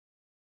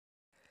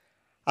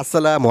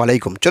আসসালামু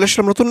আলাইকুম। চলে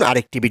আসলাম নতুন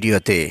আরেকটি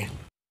ভিডিওতে।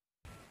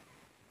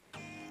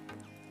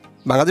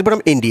 বাংলাদেশ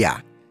বনাম ইন্ডিয়া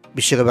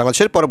বিশ্বকাপ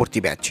বাংলাদেশের পরবর্তী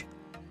ম্যাচ,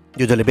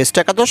 দুই দলের বেস্ট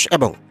একাদশ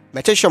এবং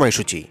ম্যাচের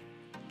সময়সূচি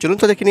চলুন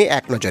তো দেখে নিই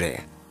এক নজরে।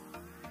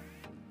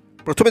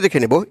 প্রথমে দেখে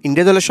নেব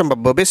ইন্ডিয়া দলের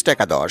সম্ভাব্য বেস্ট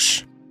একাদশ।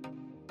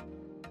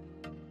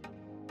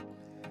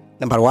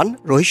 Number 1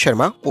 Rohit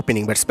Sharma,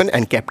 opening batsman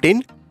and captain.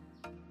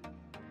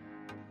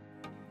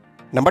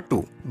 Number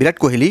 2 Virat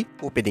Kohli,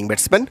 opening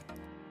batsman.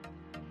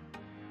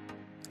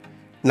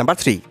 Number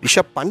 3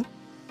 Rishabh punt,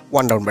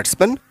 one down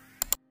batsman.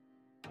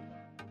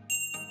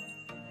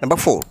 Number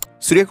 4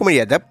 Suryakumar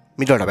Yadav,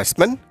 middle order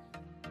batsman.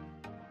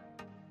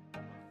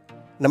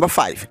 Number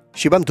 5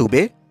 Shivam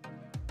Dube,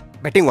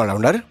 batting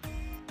all-rounder.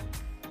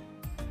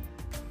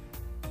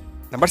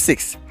 Number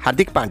 6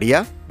 Hardik Pandya,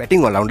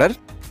 batting all-rounder.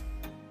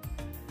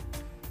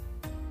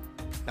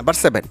 Number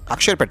 7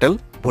 Akshar Patel,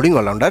 bowling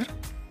all-rounder.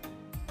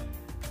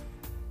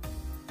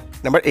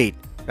 Number 8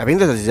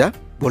 Ravindra Jadeja,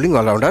 bowling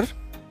all-rounder.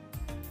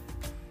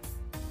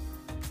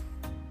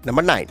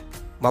 Number 9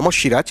 Mohammad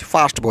Siraj,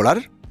 fast bowler.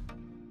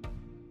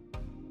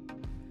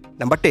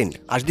 Number 10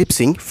 Arshdeep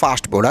Singh,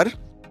 fast bowler.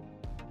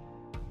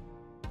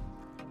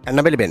 And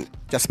number 11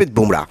 Jasprit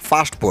Bumrah,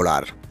 fast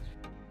bowler.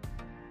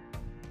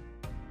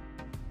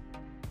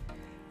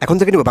 এখন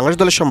থেকে নিব বাংলাদেশ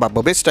দলের সম্ভাব্য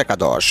best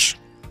একাদশ।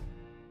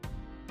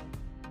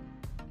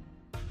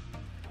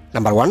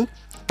 Number 1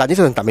 Tanzid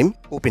Hasan Tamim,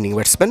 opening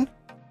batsman.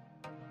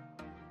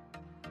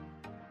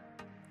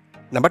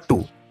 Number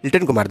 2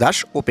 Liton Kumar Das,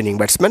 opening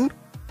batsman.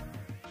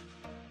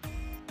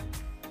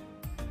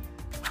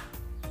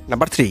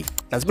 Number 3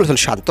 Nazmul Hasan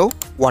Shanto,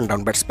 one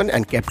down batsman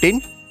and captain.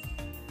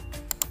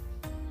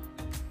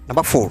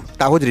 Number 4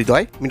 Tawhid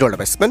Hridoy, middle order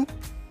batsman.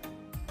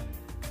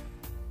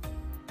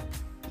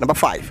 Number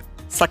 5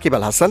 Saqib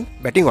Al Hasan,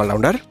 batting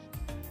all-rounder.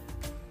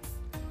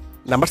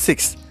 Number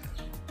 6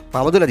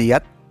 Mahmudullah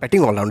Riyad,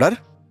 batting all-rounder.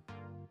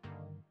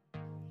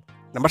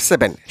 Number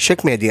 7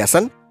 Sheikh Mehdi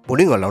Hasan,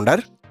 bowling all-rounder.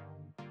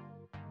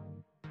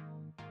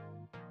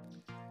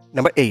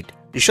 Number 8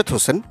 Rishad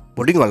Hossain,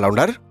 bowling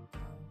all-rounder.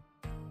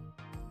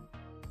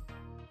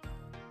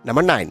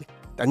 Number 9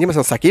 Tanjim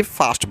Hasan Saqib,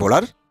 fast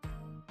bowler.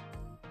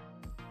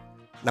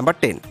 Number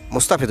 10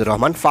 Mustafizur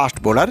Rahman, fast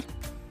bowler.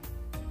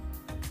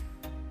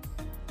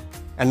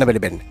 And number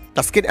 11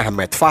 Taskir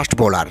Ahmed, fast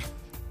bowler.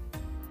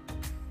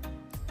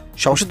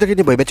 সর্বশেষ দেখে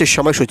নিব এই ম্যাচের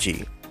সময়সূচি।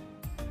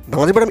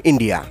 বাংলাদেশ বনাম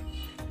India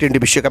টি-20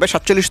 বিশ্বকাপের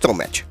 47তম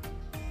match.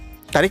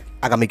 তারিখ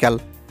আগামীকাল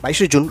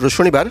 22 জুন, রোজ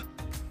শনিবার,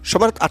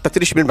 সময়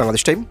 8:30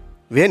 Bangladesh time.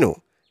 Venue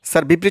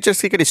sir বিপ্রিচার্স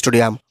cricket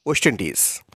stadium, West Indies.